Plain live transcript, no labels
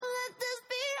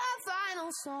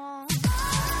song.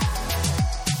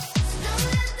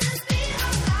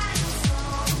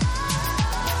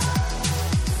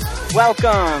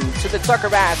 Welcome to the Tucker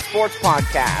Bass Sports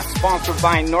Podcast, sponsored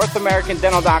by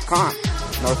NorthAmericanDental.com.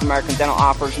 North American Dental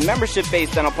offers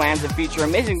membership-based dental plans that feature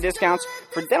amazing discounts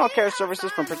for dental care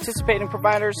services from participating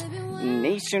providers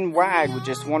nationwide. With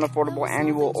just one affordable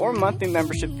annual or monthly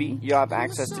membership fee, you'll have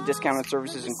access to discounted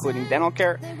services including dental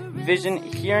care, vision,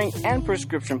 hearing, and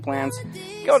prescription plans.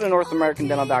 Go to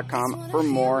NorthAmericanDental.com for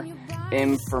more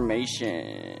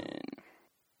information.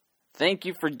 Thank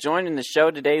you for joining the show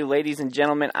today, ladies and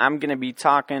gentlemen. I'm going to be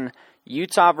talking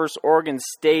Utah versus Oregon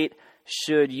State.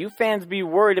 Should you fans be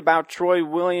worried about Troy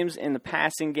Williams in the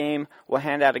passing game? We'll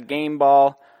hand out a game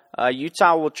ball.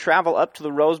 Utah will travel up to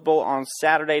the Rose Bowl on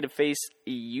Saturday to face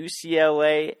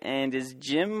UCLA. And is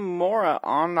Jim Mora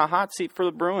on the hot seat for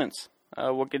the Bruins?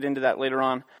 We'll get into that later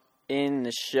on in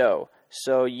the show.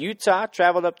 So Utah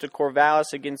traveled up to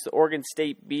Corvallis against the Oregon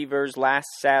State Beavers last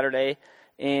Saturday.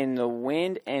 In the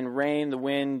wind and rain, the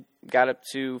wind got up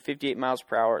to 58 miles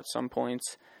per hour at some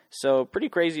points. So pretty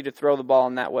crazy to throw the ball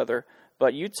in that weather.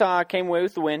 But Utah came away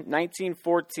with the win,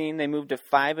 19-14. They moved to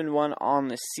 5-1 on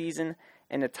the season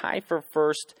and a tie for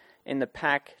first in the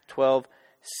Pac-12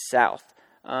 South.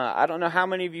 I don't know how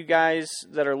many of you guys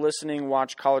that are listening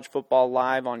watch college football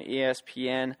live on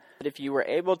ESPN. But if you were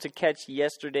able to catch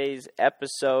yesterday's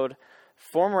episode,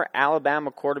 former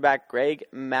Alabama quarterback Greg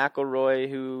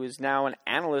McElroy, who is now an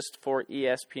analyst for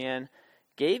ESPN,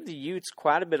 gave the Utes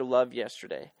quite a bit of love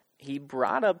yesterday. He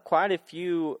brought up quite a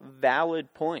few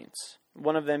valid points,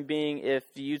 one of them being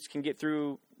if the Utes can get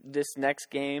through this next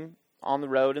game on the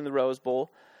road in the Rose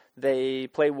Bowl, they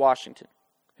play Washington,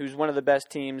 who's one of the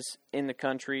best teams in the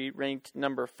country, ranked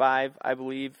number 5, I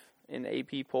believe, in the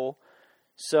AP poll.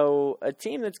 So a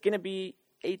team that's going to be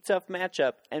a tough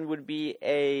matchup and would be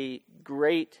a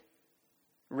great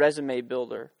resume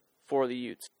builder for the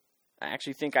Utes. I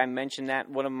actually think I mentioned that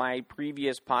in one of my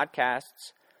previous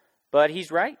podcasts, but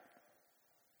he's right.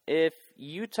 If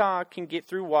Utah can get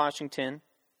through Washington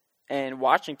and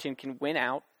Washington can win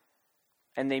out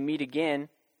and they meet again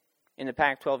in the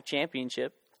Pac-12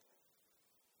 championship,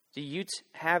 the Utes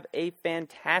have a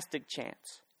fantastic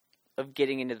chance of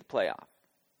getting into the playoff.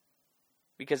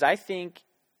 Because I think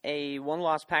a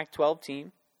one-loss Pac-12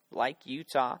 team like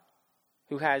Utah,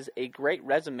 who has a great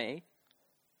resume,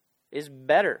 is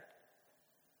better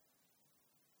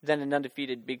than an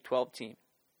undefeated Big 12 team.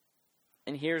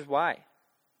 And here's why.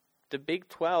 The Big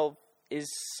 12 is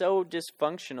so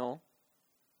dysfunctional,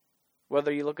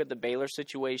 whether you look at the Baylor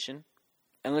situation,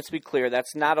 and let's be clear,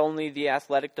 that's not only the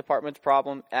athletic department's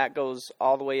problem, that goes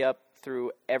all the way up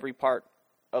through every part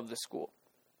of the school.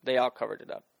 They all covered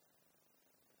it up.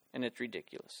 And it's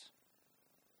ridiculous.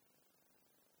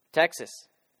 Texas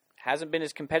hasn't been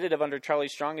as competitive under Charlie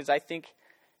Strong as I think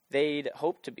they'd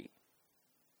hoped to be.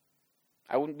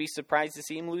 I wouldn't be surprised to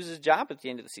see him lose his job at the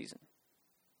end of the season.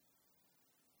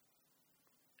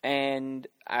 And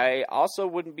I also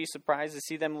wouldn't be surprised to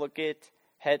see them look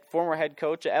at former head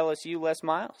coach at LSU, Les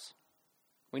Miles.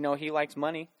 We know he likes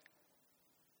money.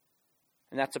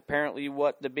 And that's apparently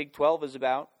what the Big 12 is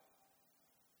about.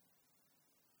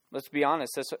 Let's be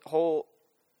honest, this whole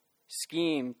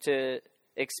scheme to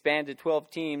expand to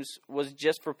 12 teams was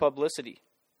just for publicity,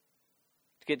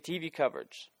 to get TV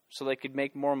coverage so they could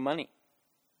make more money.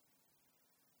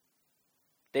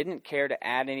 They didn't care to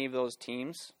add any of those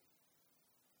teams.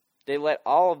 They let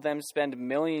all of them spend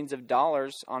millions of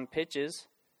dollars on pitches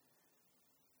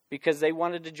because they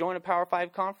wanted to join a Power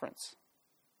 5 conference.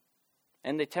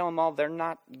 And they tell them all they're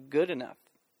not good enough.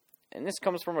 And this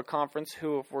comes from a conference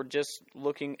who, if we're just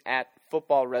looking at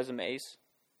football resumes,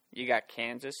 you got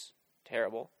Kansas,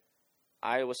 terrible.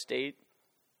 Iowa State,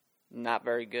 not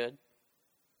very good.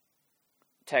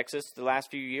 Texas, the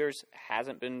last few years,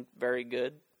 hasn't been very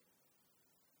good.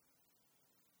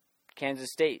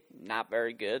 Kansas State, not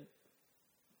very good.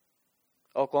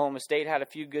 Oklahoma State had a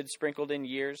few good sprinkled in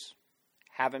years.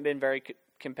 Haven't been very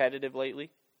competitive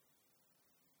lately.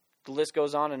 The list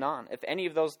goes on and on. If any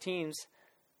of those teams,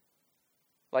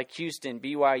 like Houston,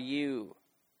 BYU,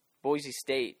 Boise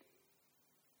State,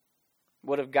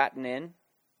 would have gotten in,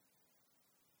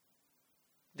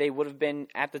 they would have been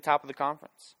at the top of the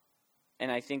conference.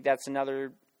 And I think that's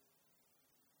another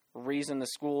reason the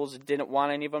schools didn't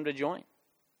want any of them to join.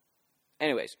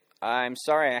 Anyways, I'm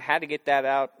sorry I had to get that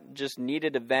out. Just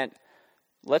needed a vent.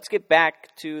 Let's get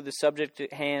back to the subject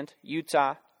at hand.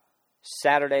 Utah,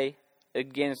 Saturday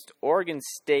against Oregon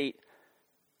State.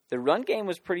 The run game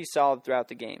was pretty solid throughout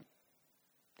the game.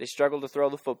 They struggled to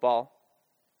throw the football.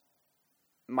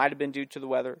 Might have been due to the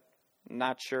weather.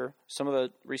 Not sure. Some of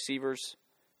the receivers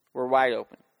were wide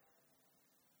open.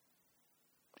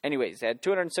 Anyways, they had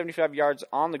 275 yards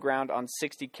on the ground on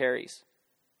 60 carries.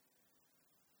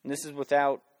 And this is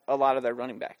without a lot of their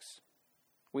running backs.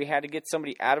 We had to get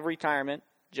somebody out of retirement.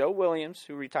 Joe Williams,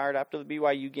 who retired after the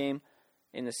BYU game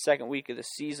in the second week of the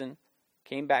season,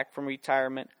 came back from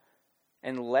retirement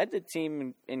and led the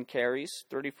team in carries,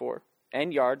 34,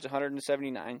 and yards,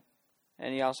 179,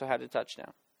 and he also had a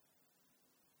touchdown.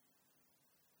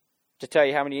 To tell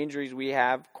you how many injuries we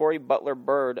have, Corey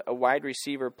Butler-Bird, a wide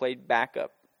receiver, played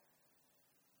backup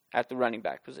at the running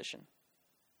back position.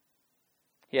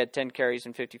 He had 10 carries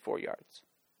and 54 yards.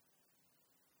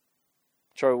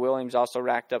 Troy Williams also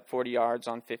racked up 40 yards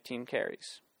on 15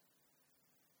 carries.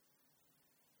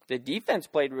 The defense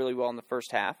played really well in the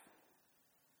first half.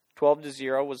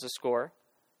 12-0 was the score.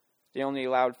 They only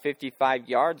allowed 55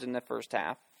 yards in the first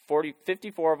half.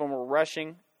 54 of them were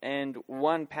rushing and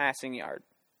 1 passing yard.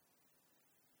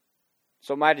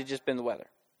 So it might have just been the weather,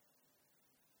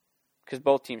 because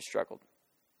both teams struggled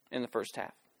in the first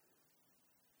half.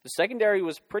 The secondary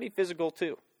was pretty physical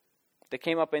too. They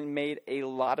came up and made a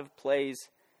lot of plays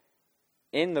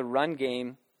in the run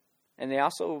game, and they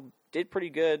also did pretty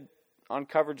good on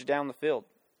coverage down the field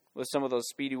with some of those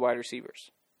speedy wide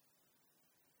receivers.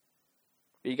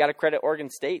 But you got to credit Oregon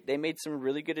State. They made some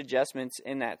really good adjustments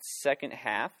in that second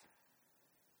half.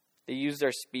 They used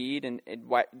their speed, and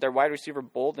their wide receiver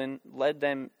Bolden led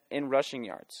them in rushing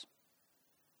yards.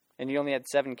 And he only had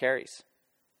 7 carries.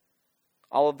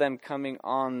 All of them coming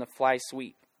on the fly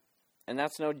sweep. And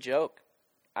that's no joke.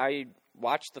 I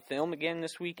watched the film again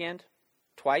this weekend,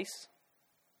 twice,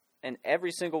 and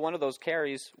every single one of those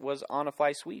carries was on a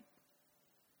fly sweep.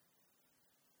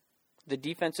 The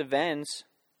defensive ends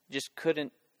just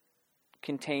couldn't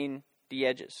contain the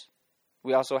edges.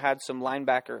 We also had some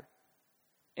linebacker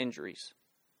injuries.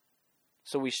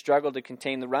 So we struggled to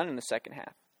contain the run in the second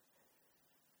half.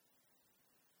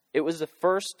 It was the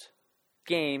first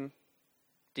game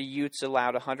the Utes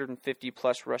allowed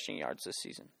 150-plus rushing yards this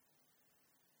season.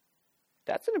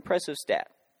 That's an impressive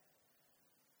stat.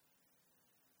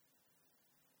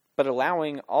 But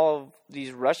allowing all of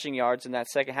these rushing yards in that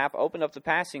second half opened up the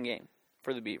passing game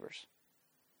for the Beavers.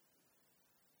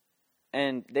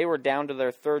 And they were down to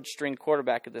their third-string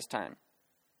quarterback at this time,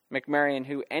 McMarion,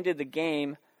 who ended the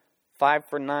game 5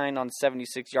 for 9 on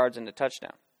 76 yards and a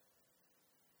touchdown.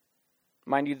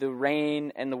 Mind you, the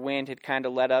rain and the wind had kind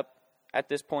of let up at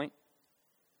this point,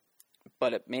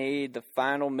 but it made the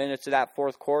final minutes of that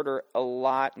fourth quarter a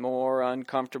lot more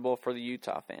uncomfortable for the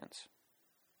Utah fans.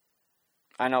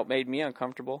 I know it made me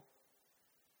uncomfortable.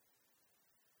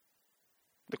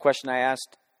 The question I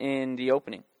asked in the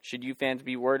opening, should you fans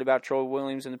be worried about Troy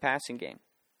Williams in the passing game?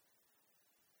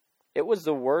 It was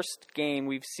the worst game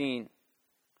we've seen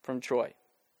from Troy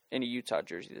in a Utah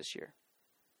jersey this year.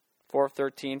 4 of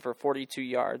 13 for 42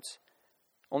 yards.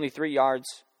 Only 3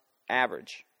 yards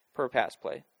average per pass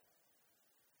play.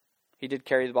 He did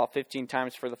carry the ball 15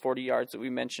 times for the 40 yards that we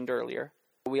mentioned earlier.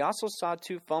 We also saw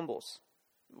 2 fumbles.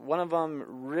 One of them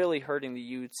really hurting the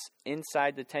Utes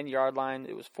inside the 10-yard line.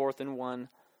 It was 4th and 1.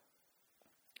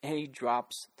 And he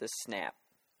drops the snap.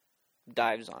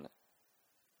 Dives on it.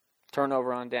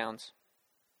 Turnover on downs.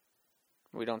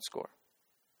 We don't score.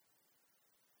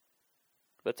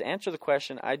 But to answer the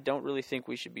question, I don't really think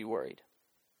we should be worried.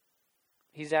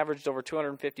 He's averaged over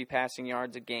 250 passing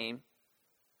yards a game.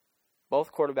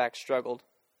 Both quarterbacks struggled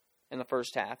in the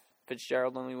first half.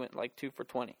 Fitzgerald only went like 2 for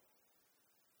 20.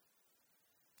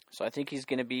 So I think he's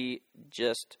going to be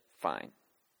just fine.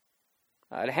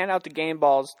 To hand out the game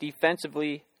balls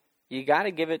defensively, you got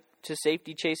to give it to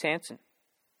safety Chase Hansen.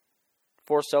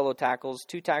 4 solo tackles,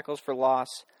 2 tackles for loss,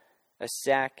 a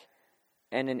sack,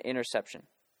 and an interception.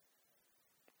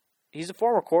 He's a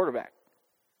former quarterback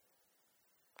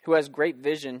who has great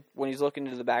vision when he's looking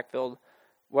into the backfield,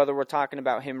 whether we're talking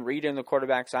about him reading the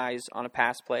quarterback's eyes on a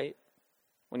pass play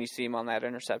when you see him on that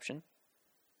interception,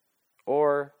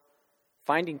 or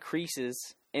finding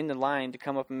creases in the line to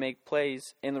come up and make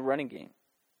plays in the running game.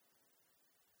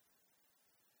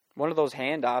 One of those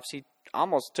handoffs, he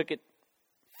almost took it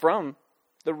from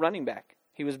the running back.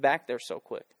 He was back there so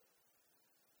quick.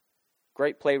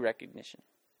 Great play recognition.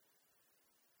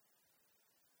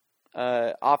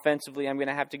 Offensively, I'm going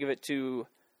to have to give it to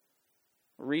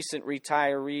recent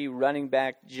retiree running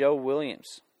back Joe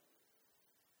Williams.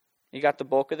 He got the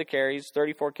bulk of the carries,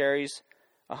 34 carries,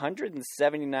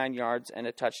 179 yards, and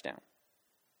a touchdown.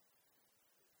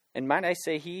 And might I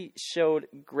say, he showed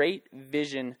great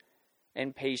vision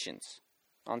and patience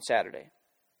on Saturday.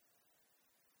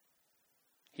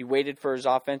 He waited for his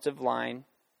offensive line.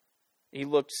 He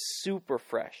looked super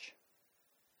fresh.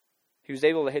 He was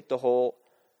able to hit the hole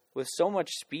with so much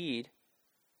speed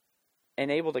and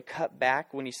able to cut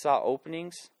back when he saw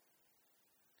openings.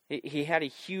 He had a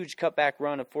huge cutback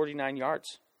run of 49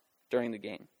 yards during the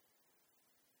game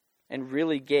and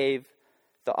really gave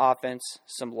the offense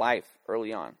some life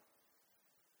early on,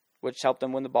 which helped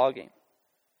them win the ball game.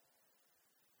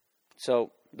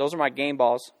 So those are my game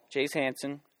balls, Chase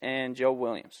Hansen and Joe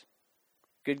Williams.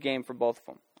 Good game for both of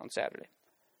them on Saturday.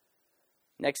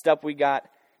 Next up, we got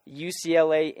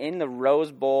UCLA in the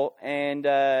Rose Bowl, and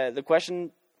the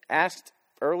question asked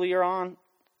earlier on,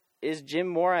 is Jim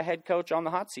Mora head coach on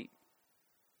the hot seat?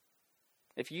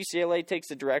 If UCLA takes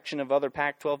the direction of other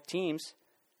Pac-12 teams,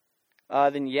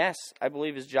 then yes, I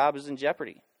believe his job is in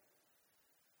jeopardy.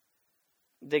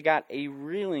 They got a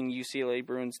reeling UCLA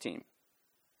Bruins team,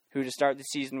 who to start the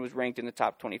season was ranked in the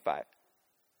top 25.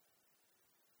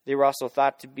 They were also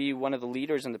thought to be one of the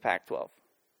leaders in the Pac-12.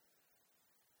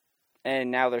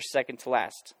 And now they're second to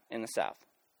last in the South.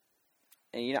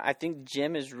 And, I think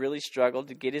Jim has really struggled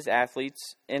to get his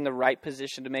athletes in the right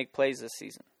position to make plays this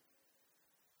season.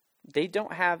 They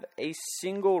don't have a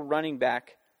single running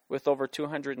back with over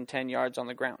 210 yards on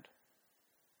the ground.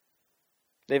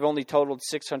 They've only totaled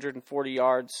 640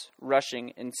 yards rushing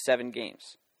in 7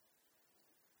 games.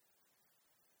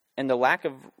 And the lack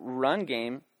of run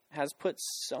game has put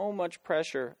so much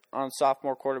pressure on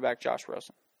sophomore quarterback Josh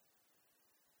Rosen,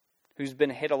 who's been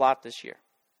hit a lot this year,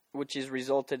 which has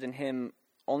resulted in him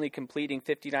only completing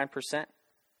 59%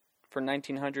 for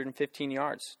 1,915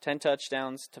 yards, 10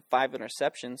 touchdowns to 5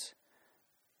 interceptions.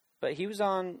 But he was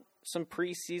on some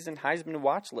preseason Heisman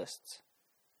watch lists.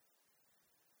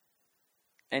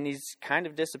 And he's kind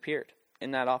of disappeared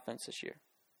in that offense this year.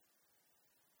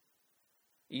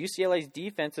 UCLA's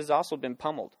defense has also been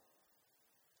pummeled,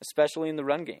 especially in the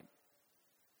run game.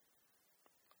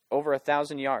 Over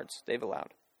 1,000 yards they've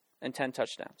allowed and 10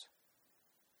 touchdowns.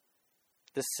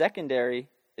 The secondary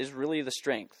is really the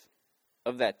strength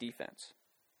of that defense.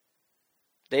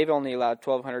 They've only allowed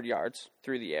 1,200 yards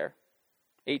through the air,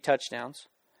 8 touchdowns,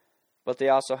 but they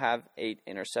also have 8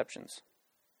 interceptions.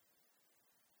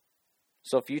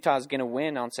 So if Utah's going to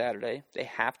win on Saturday, they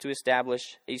have to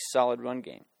establish a solid run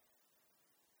game.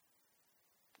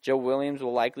 Joe Williams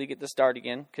will likely get the start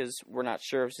again because we're not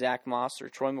sure if Zach Moss or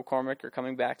Troy McCormick are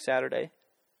coming back Saturday.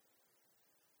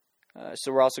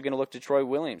 So we're also going to look to Troy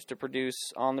Williams to produce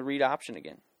on the read option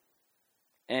again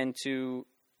and to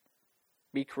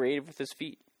be creative with his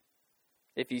feet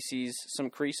if he sees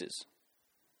some creases.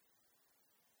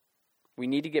 We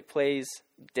need to get plays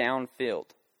downfield.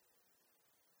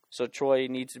 So Troy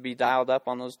needs to be dialed up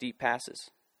on those deep passes.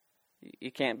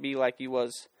 You can't be like he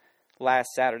was last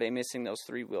Saturday, missing those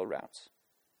 3-wheel routes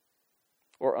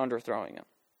or underthrowing them,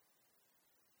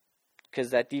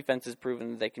 because that defense has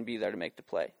proven that they can be there to make the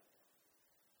play.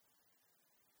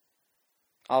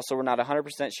 Also, we're not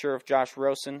 100% sure if Josh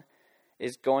Rosen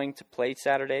is going to play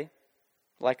Saturday.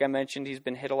 Like I mentioned, he's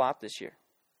been hit a lot this year,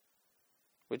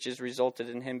 which has resulted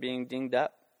in him being dinged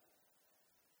up.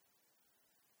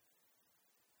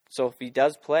 So if he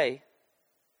does play,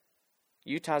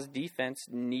 Utah's defense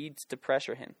needs to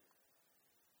pressure him,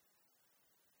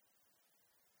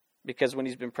 because when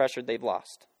he's been pressured, they've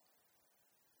lost.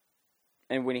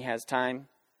 And when he has time,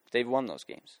 they've won those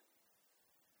games.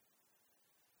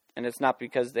 And it's not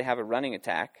because they have a running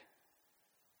attack.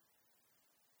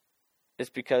 It's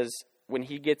because when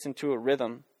he gets into a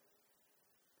rhythm,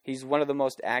 he's one of the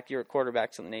most accurate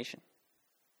quarterbacks in the nation.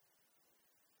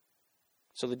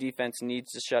 So the defense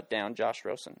needs to shut down Josh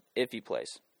Rosen if he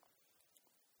plays.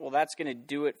 Well, that's going to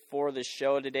do it for the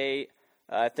show today.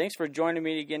 Thanks for joining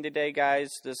me again today, guys.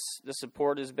 The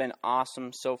support has been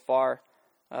awesome so far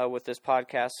with this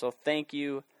podcast, so thank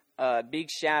you. Big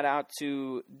shout out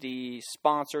to the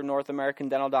sponsor,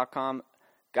 NorthAmericanDental.com.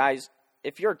 Guys,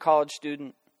 if you're a college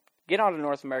student, get on to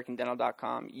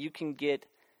NorthAmericanDental.com. You can get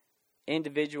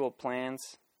individual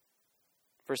plans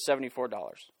for $74,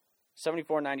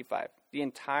 $74.95 the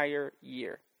entire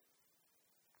year.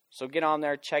 So get on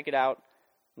there, check it out,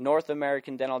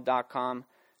 NorthAmericanDental.com.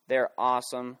 They're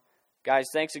awesome. Guys,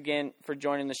 thanks again for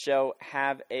joining the show.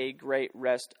 Have a great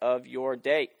rest of your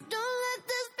day. Don't let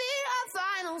this be our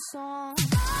final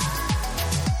song.